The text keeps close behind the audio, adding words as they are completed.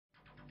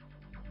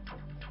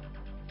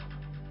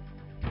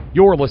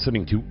You're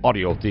listening to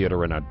audio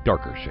theater in a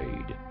darker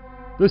shade.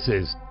 This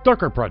is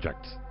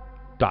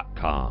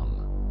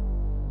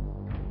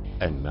darkerprojects.com.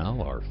 And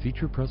now our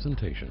feature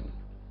presentation.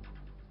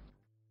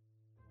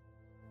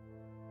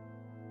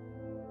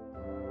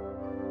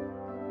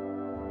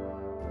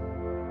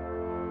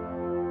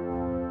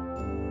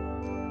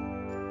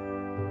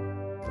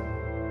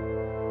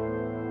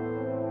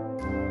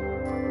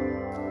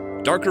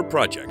 Darker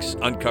Projects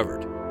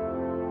Uncovered.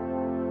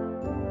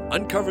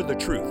 Uncover the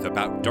truth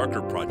about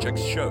Darker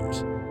Projects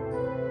shows.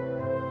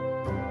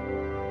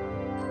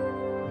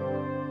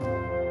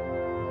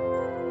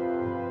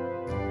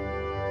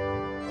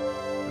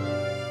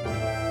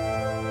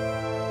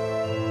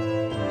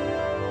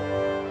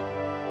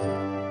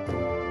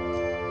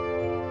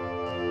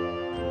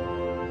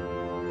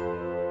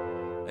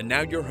 And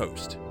now your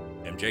host,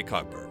 MJ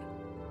Cogburn.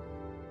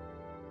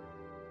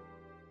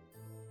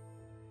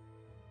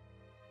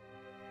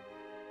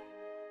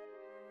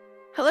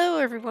 Hello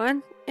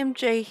everyone,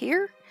 MJ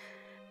here.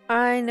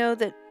 I know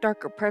that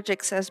Darker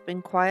Projects has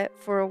been quiet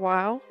for a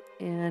while,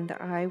 and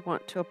I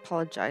want to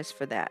apologize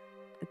for that.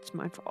 It's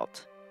my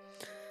fault.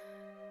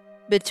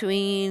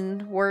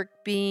 Between work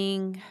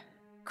being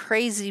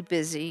crazy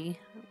busy,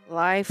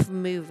 life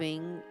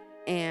moving,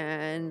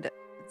 and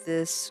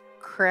this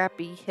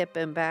crappy hip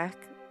and back,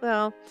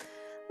 well,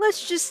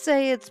 let's just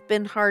say it's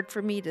been hard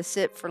for me to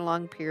sit for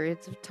long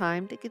periods of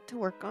time to get to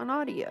work on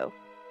audio.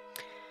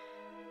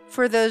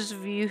 For those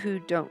of you who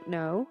don't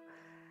know,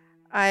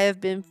 I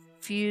have been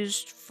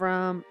fused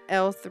from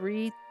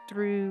L3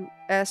 through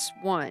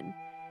S1,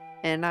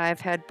 and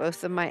I've had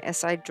both of my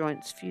SI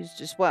joints fused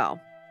as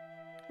well.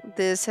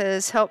 This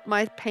has helped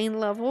my pain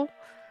level,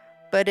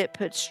 but it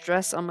puts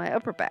stress on my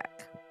upper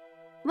back.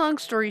 Long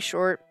story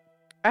short,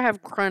 I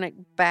have chronic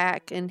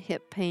back and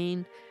hip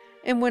pain,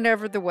 and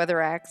whenever the weather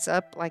acts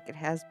up like it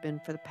has been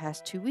for the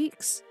past 2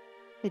 weeks,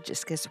 it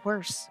just gets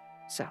worse.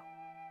 So,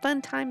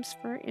 fun times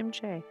for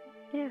MJ.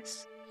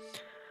 Yes.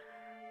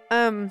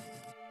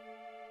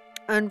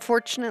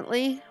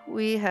 Unfortunately,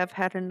 we have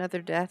had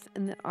another death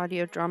in the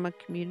audio drama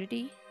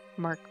community,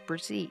 Mark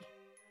Brzee.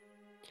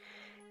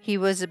 He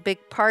was a big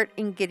part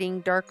in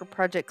getting Darker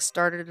Projects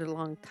started a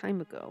long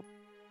time ago.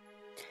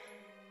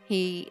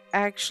 He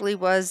actually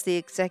was the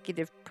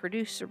executive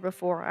producer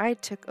before I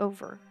took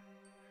over.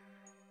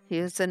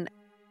 He was an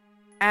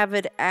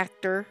avid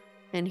actor,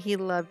 and he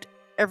loved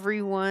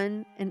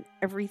everyone and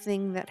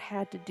everything that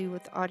had to do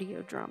with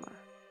audio drama.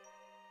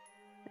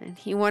 And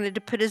he wanted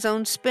to put his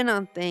own spin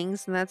on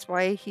things, and that's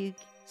why he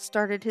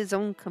started his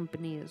own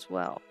company as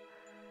well.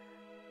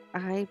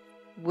 I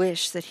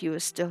wish that he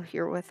was still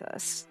here with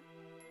us.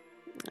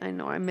 I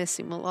know I miss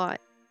him a lot.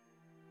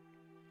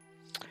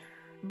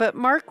 But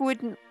Mark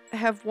wouldn't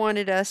have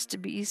wanted us to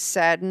be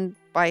saddened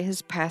by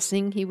his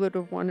passing. He would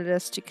have wanted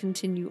us to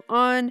continue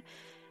on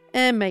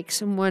and make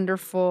some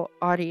wonderful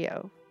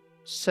audio.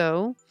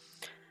 So,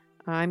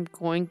 I'm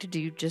going to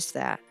do just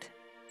that.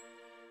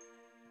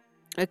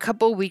 A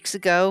couple weeks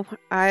ago,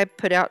 I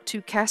put out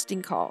 2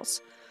 casting calls.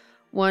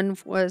 One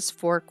was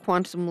for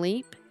Quantum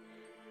Leap,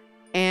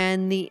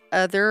 and the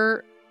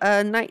other,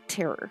 Night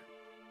Terror.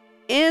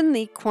 In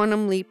the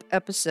Quantum Leap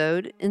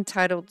episode,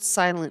 entitled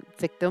Silent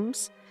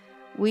Victims,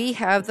 we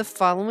have the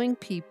following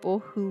people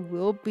who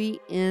will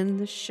be in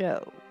the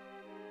show.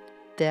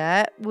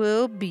 That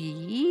will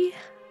be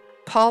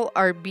Paul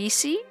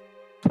Arbisi,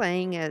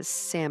 playing as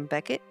Sam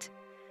Beckett,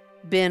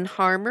 Ben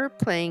Harmer,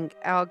 playing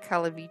Al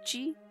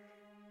Calavici,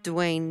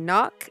 Dwayne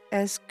Knock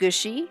as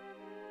Gushy,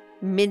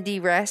 Mindy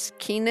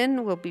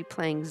Raskinen will be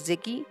playing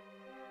Ziggy,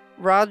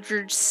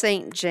 Roger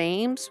St.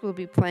 James will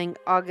be playing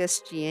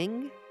August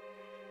Ying,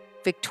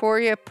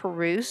 Victoria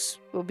Perouse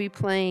will be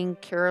playing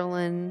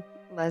Carolyn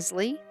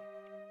Leslie,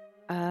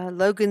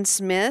 Logan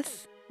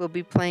Smith will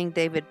be playing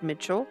David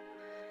Mitchell,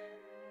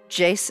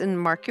 Jason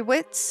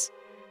Markowitz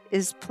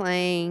is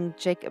playing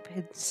Jacob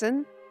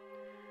Hinson,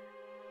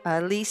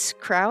 Lise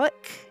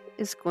Krawick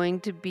is going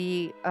to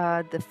be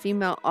the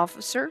female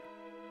officer.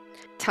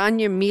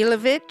 Tanya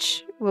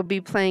Milovich will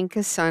be playing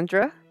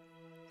Cassandra.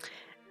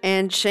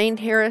 And Shane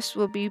Harris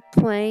will be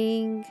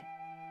playing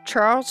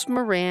Charles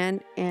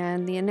Moran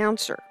and the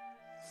announcer.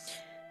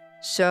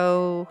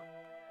 So,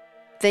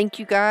 thank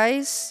you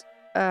guys.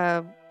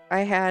 I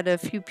had a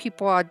few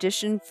people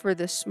audition for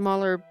the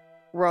smaller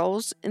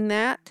roles in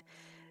that.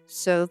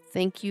 So,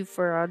 thank you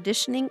for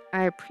auditioning.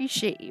 I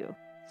appreciate you.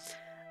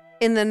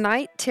 In the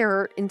Night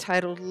Terror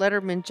entitled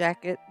Letterman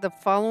Jacket, the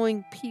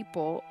following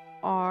people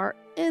are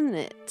in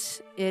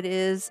it. It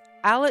is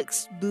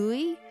Alex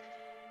Bowie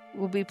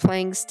will be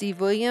playing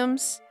Steve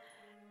Williams,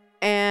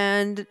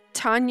 and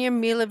Tanya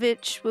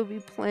Milovich will be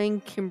playing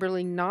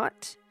Kimberly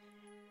Knott,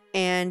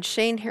 and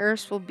Shane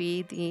Harris will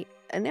be the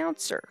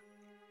announcer.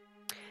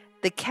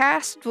 The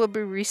cast will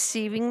be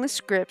receiving the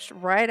scripts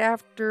right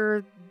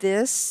after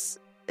this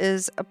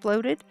is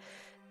uploaded,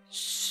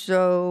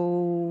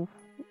 so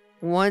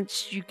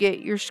once you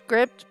get your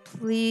script,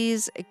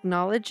 please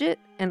acknowledge it,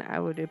 and I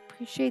would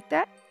appreciate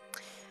that.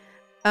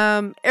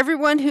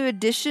 Everyone who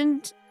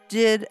auditioned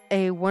did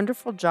a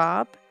wonderful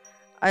job.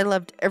 I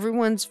loved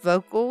everyone's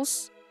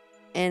vocals,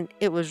 and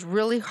it was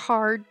really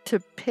hard to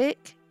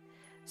pick.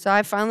 So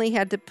I finally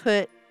had to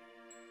put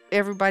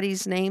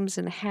everybody's names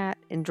in a hat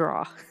and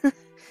draw.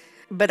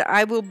 But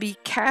I will be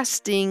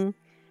casting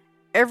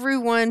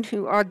everyone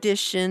who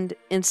auditioned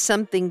in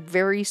something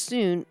very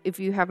soon if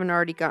you haven't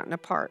already gotten a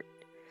part.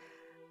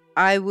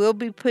 I will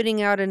be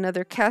putting out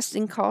another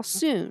casting call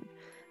soon,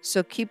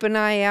 so keep an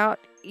eye out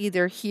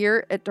either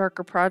here at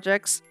Darker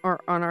Projects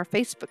or on our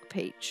Facebook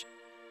page.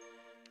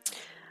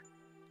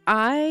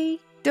 I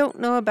don't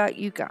know about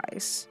you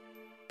guys,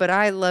 but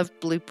I love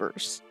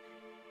bloopers.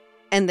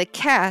 And the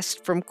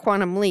cast from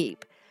Quantum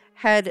Leap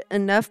had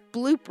enough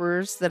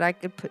bloopers that I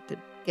could put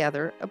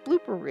together a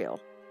blooper reel.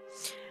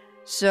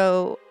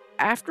 So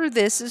after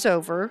this is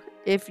over,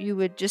 if you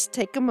would just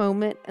take a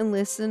moment and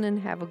listen and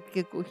have a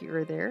giggle here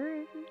or there,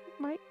 you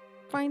might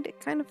find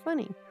it kind of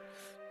funny.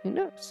 Who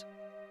knows?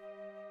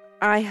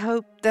 I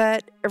hope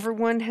that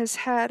everyone has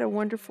had a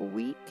wonderful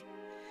week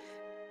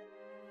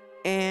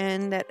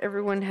and that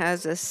everyone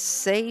has a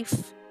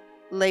safe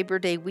Labor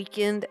Day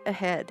weekend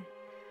ahead.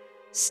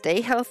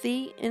 Stay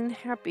healthy and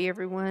happy,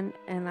 everyone,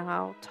 and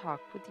I'll talk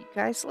with you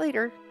guys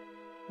later.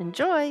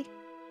 Enjoy!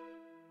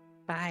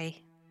 Bye.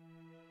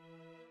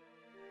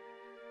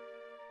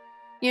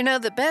 You know,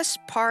 the best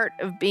part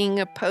of being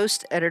a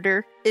post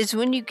editor is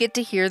when you get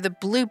to hear the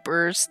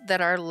bloopers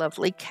that our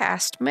lovely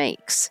cast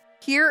makes.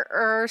 Here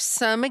are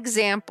some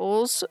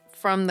examples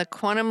from the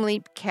Quantum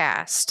Leap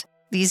cast.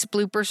 These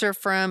bloopers are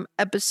from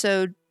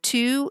episode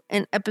 2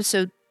 and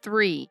episode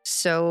 3,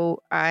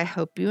 so I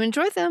hope you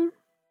enjoy them.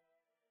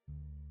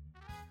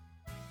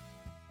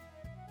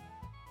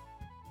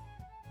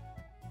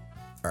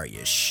 Are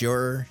you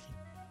sure?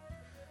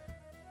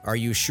 Are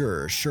you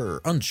sure?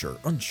 Sure, unsure,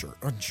 unsure,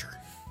 unsure.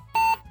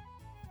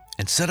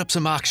 And set up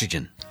some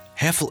oxygen.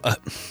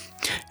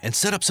 And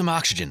set up some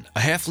oxygen. A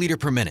half liter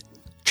per minute.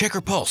 Check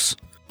her pulse.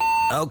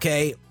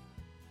 Okay,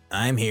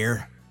 I'm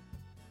here.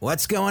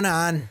 What's going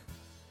on?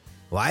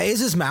 Why is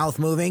his mouth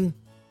moving?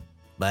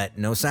 But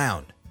no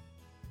sound.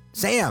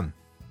 Sam!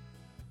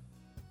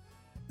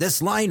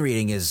 This line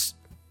reading is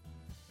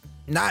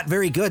not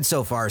very good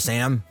so far,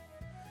 Sam.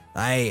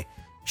 I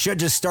should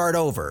just start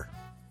over.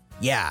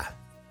 Yeah.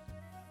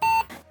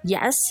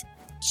 Yes,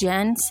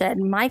 Jen said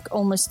Mike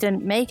almost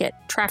didn't make it.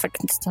 Traffic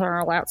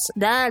snarl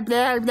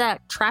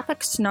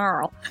traffic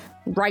snarl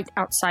right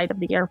outside of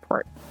the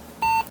airport.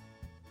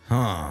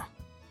 Huh.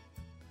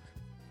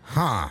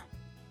 Huh.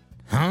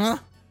 Huh?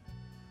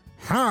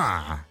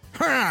 Huh.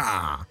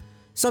 Huh.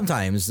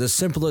 Sometimes the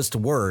simplest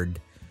word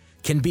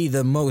can be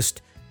the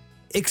most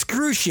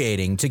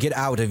excruciating to get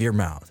out of your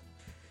mouth.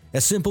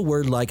 A simple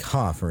word like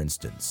huh, for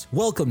instance.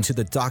 Welcome to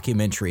the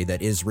documentary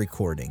that is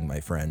recording, my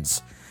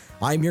friends.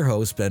 I'm your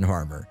host, Ben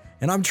Harmer,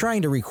 and I'm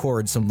trying to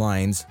record some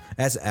lines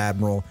as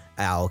Admiral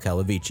Al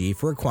Calavici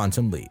for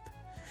Quantum Leap.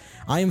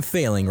 I am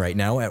failing right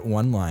now at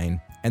one line,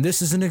 and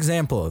this is an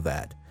example of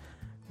that.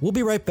 We'll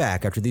be right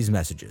back after these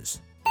messages.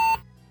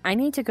 I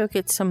need to go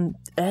get some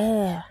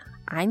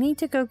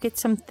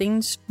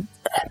things.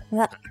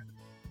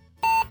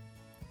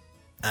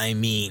 I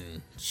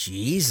mean,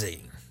 Jesus.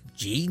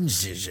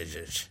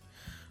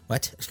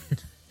 What?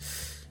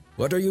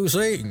 What are you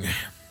saying?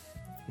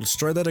 Let's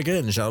try that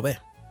again, shall we?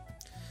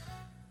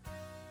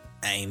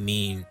 I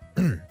mean,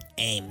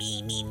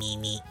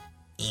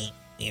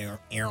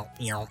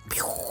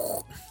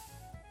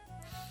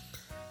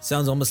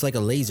 sounds almost like a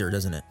laser,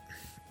 doesn't it?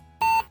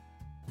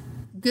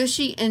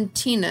 Gushy and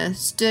Tina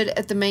stood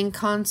at the main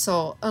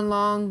console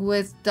along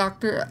with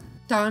Dr.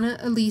 Donna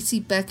Elise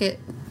Beckett.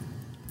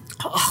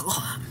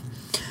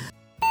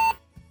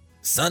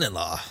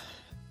 Son-in-law.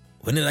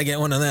 When did I get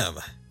one of them?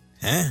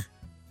 Huh?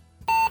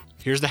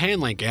 Here's the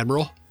hand link,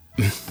 Admiral.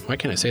 Why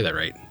can't I say that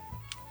right?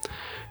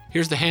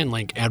 Here's the hand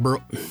link,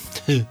 Admiral.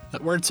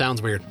 That word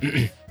sounds weird.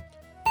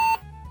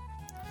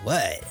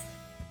 What?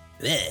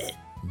 Bleh.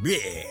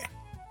 Bleh.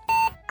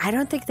 I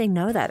don't think they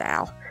know that,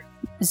 Al.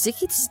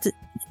 Ziggy's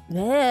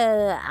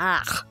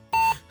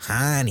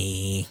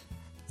Honey,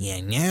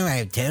 you know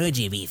I've told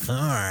you before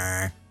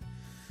that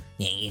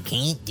you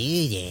can't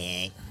do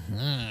that.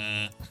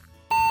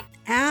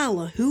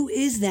 Al, who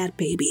is that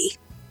baby?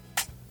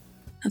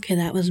 Okay,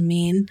 that was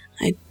mean.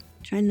 I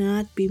try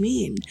not to be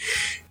mean.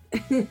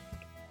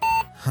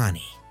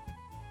 Honey.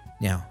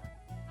 Now,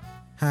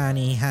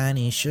 honey,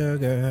 honey,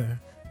 sugar.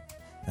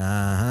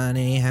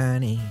 Honey,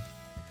 honey.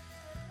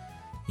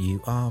 You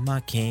are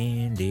my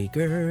candy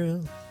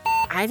girl.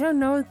 I don't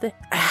know the.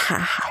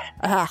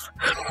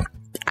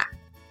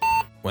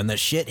 When the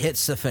shit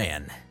hits the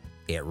fan,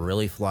 it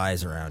really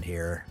flies around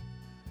here.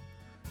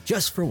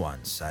 Just for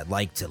once, I'd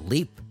like to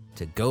leap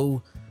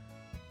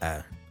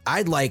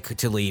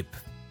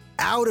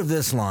out of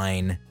this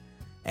line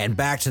and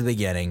back to the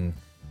beginning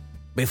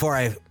before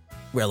I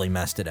really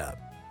messed it up.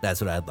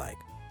 That's what I'd like.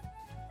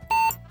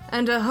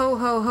 And a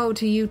ho-ho-ho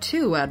to you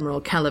too,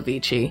 Admiral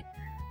Calavici.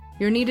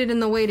 You're needed in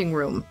the waiting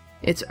room.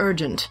 It's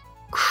urgent.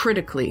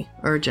 Critically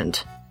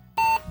urgent.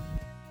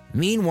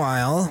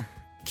 Meanwhile,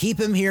 keep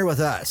him here with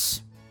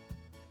us.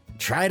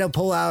 Try to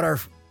pull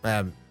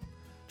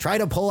try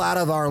to pull out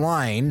of our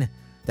line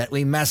that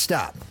we messed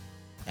up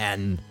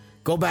and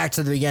go back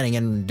to the beginning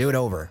and do it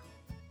over.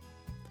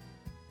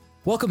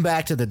 Welcome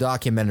back to the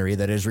documentary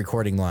that is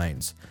Recording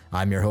Lines.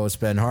 I'm your host,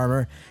 Ben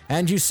Harmer,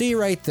 and you see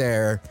right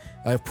there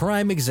a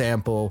prime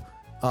example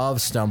of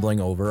stumbling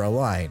over a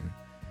line.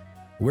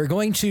 We're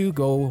going to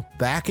go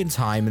back in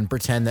time and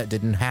pretend that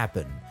didn't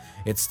happen.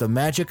 It's the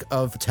magic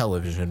of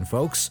television,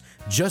 folks.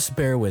 Just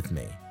bear with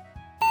me.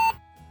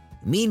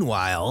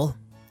 Meanwhile,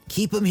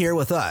 keep him here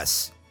with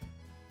us.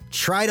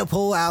 Try to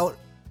pull out...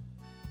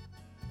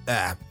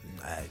 I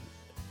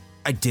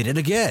did it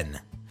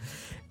again.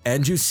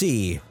 And you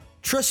see,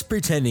 trust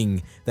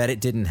pretending that it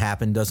didn't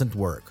happen doesn't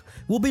work.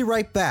 We'll be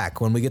right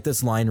back when we get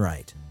this line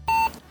right.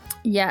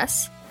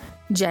 Yes.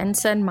 Jen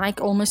said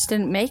Mike almost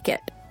didn't make it.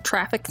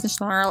 Traffic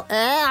snarl.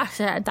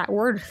 That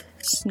word,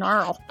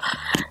 snarl.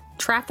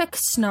 Traffic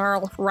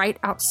snarl right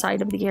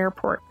outside of the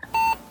airport.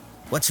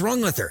 What's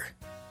wrong with her?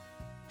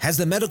 Has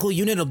the medical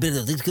unit been...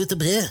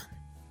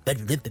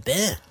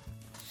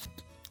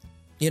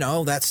 You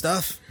know, that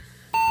stuff?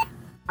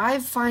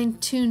 I've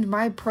fine-tuned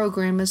my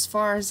program as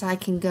far as I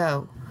can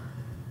go.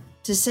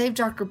 To save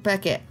Dr.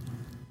 Beckett,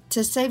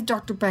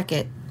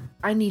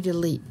 I need a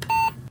leap.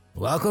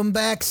 Welcome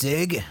back,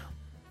 Zig.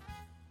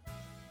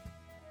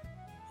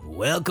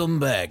 Welcome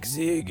back,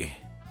 Zig.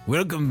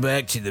 Welcome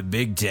back to the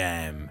big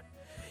time.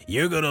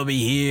 You're gonna be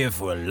here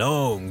for a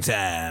long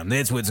time.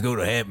 That's what's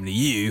gonna happen to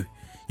you.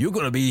 You're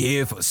gonna be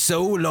here for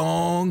so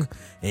long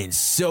and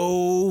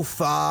so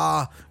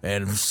far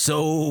and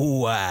so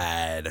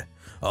wide.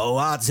 Oh,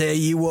 I'll tell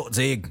you what,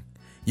 Zig.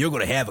 You're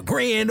gonna have a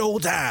grand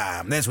old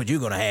time. That's what you're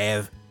gonna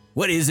have.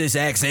 What is this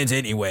accent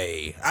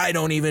anyway? I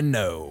don't even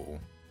know.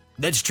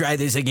 Let's try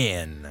this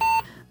again.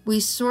 We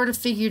sort of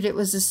figured it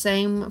was the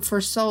same for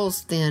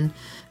souls then,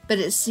 but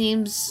it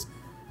seems...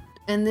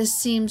 And this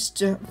seems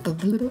to...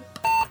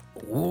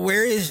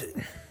 Where is it?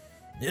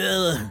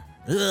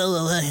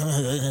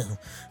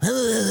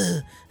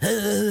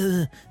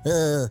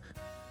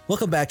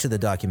 Welcome back to the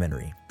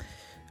documentary.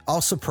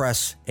 I'll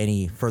suppress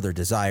any further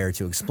desire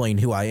to explain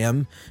who I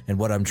am and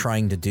what I'm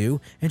trying to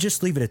do, and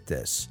just leave it at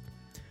this.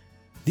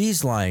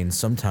 These lines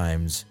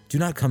sometimes do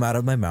not come out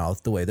of my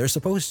mouth the way they're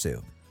supposed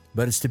to,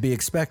 but it's to be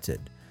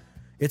expected.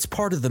 It's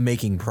part of the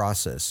making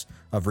process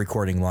of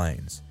recording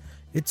lines.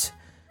 It's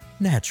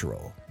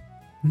natural.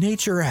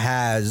 Nature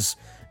has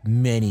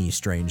many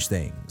strange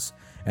things,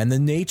 and the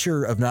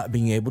nature of not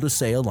being able to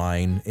say a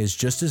line is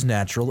just as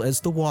natural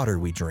as the water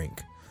we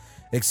drink,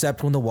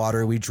 except when the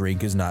water we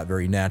drink is not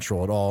very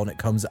natural at all and it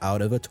comes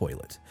out of a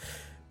toilet.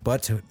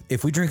 But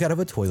if we drink out of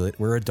a toilet,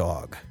 we're a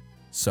dog.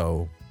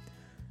 So,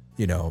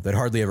 you know, that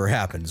hardly ever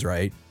happens,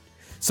 right?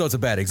 So it's a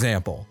bad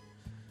example.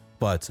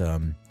 But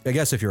I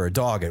guess if you're a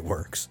dog, it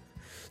works.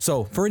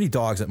 So for any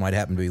dogs that might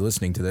happen to be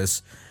listening to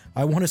this,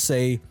 I want to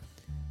say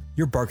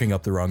you're barking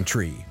up the wrong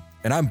tree,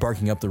 and I'm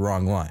barking up the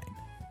wrong line.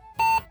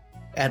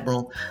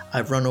 Admiral,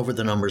 I've run over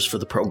the numbers for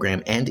the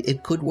program, and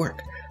it could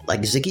work.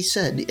 Like Ziggy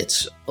said,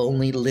 it's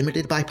only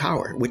limited by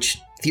power,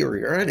 which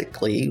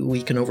theoretically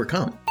we can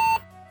overcome.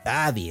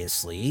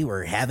 Obviously,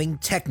 we're having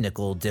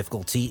technical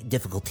difficulties.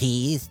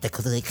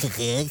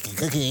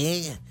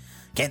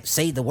 Can't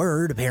say the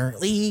word,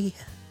 apparently.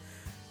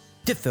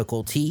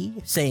 Difficulty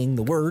saying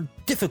the word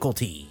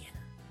difficulty.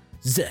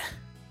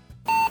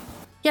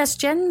 Yes,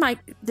 Jen, Mike.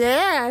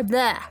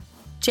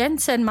 Jen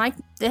said Mike.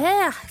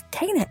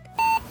 Dang it.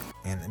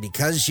 And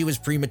because she was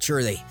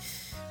premature, they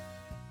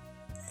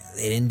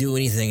didn't do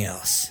anything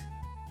else.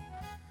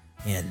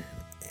 And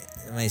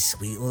my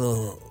sweet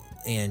little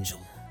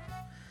angel.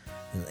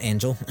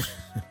 Angel?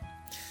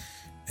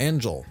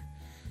 Angel.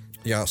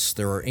 Yes,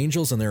 there are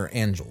angels and there are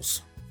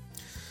angels.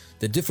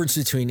 The difference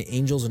between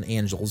angels and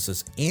angels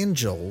is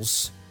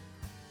angels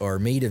are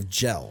made of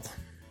gel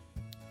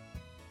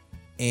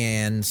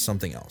and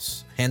something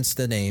else. Hence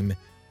the name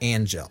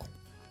Angel.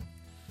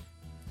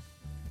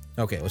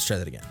 Okay, let's try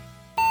that again.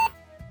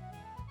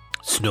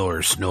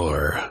 Snore,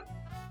 snore.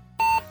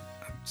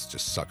 It's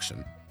just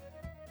suction.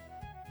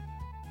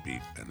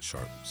 Beat and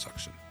sharp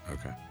suction.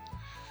 Okay.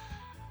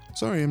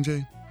 Sorry,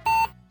 MJ.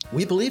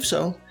 We believe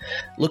so.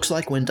 Looks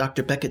like when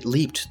Dr. Beckett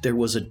leaped, there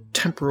was a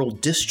temporal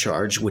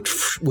discharge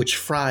which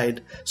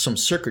fried some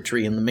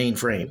circuitry in the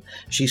mainframe.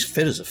 She's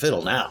fit as a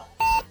fiddle now.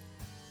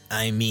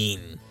 I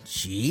mean,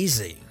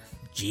 Jesus.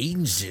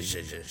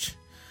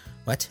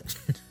 What?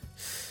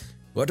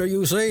 What are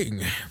you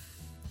saying?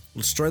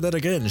 Let's try that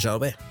again, shall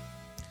we?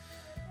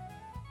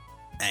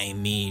 I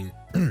mean,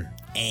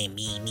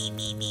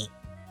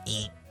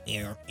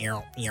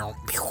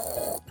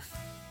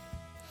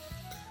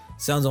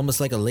 Sounds almost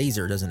like a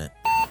laser, doesn't it?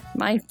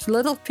 My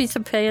little piece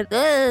of paper.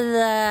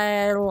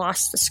 I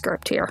lost the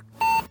script here.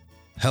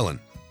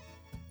 Helen,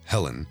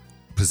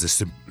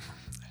 position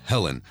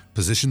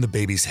the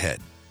baby's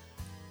head.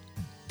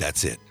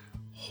 That's it.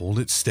 Hold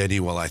it steady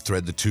while I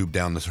thread the tube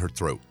down her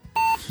throat.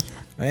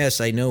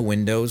 Yes, I know,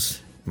 Windows.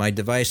 My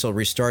device will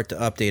restart to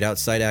update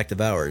outside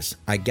active hours.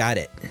 I got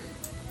it.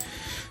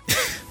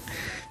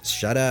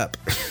 Shut up.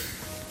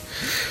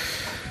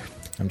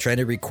 I'm trying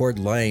to record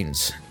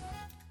lines.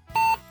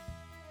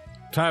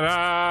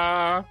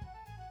 Ta-da!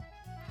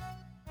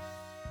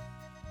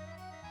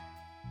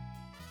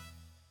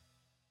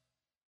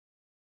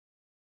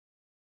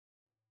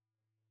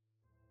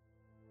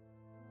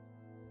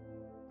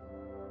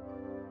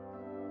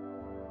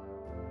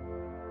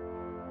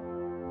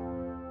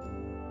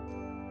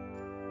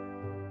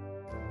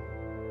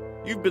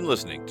 You've been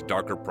listening to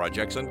Darker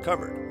Projects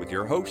Uncovered with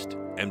your host,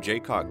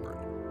 MJ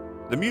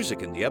Cogburn. The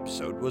music in the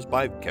episode was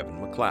by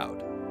Kevin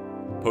MacLeod.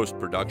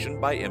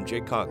 Post-production by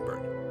MJ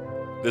Cogburn.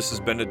 This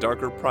has been a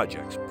Darker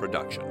Projects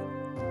production.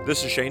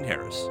 This is Shane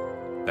Harris.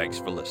 Thanks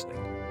for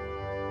listening.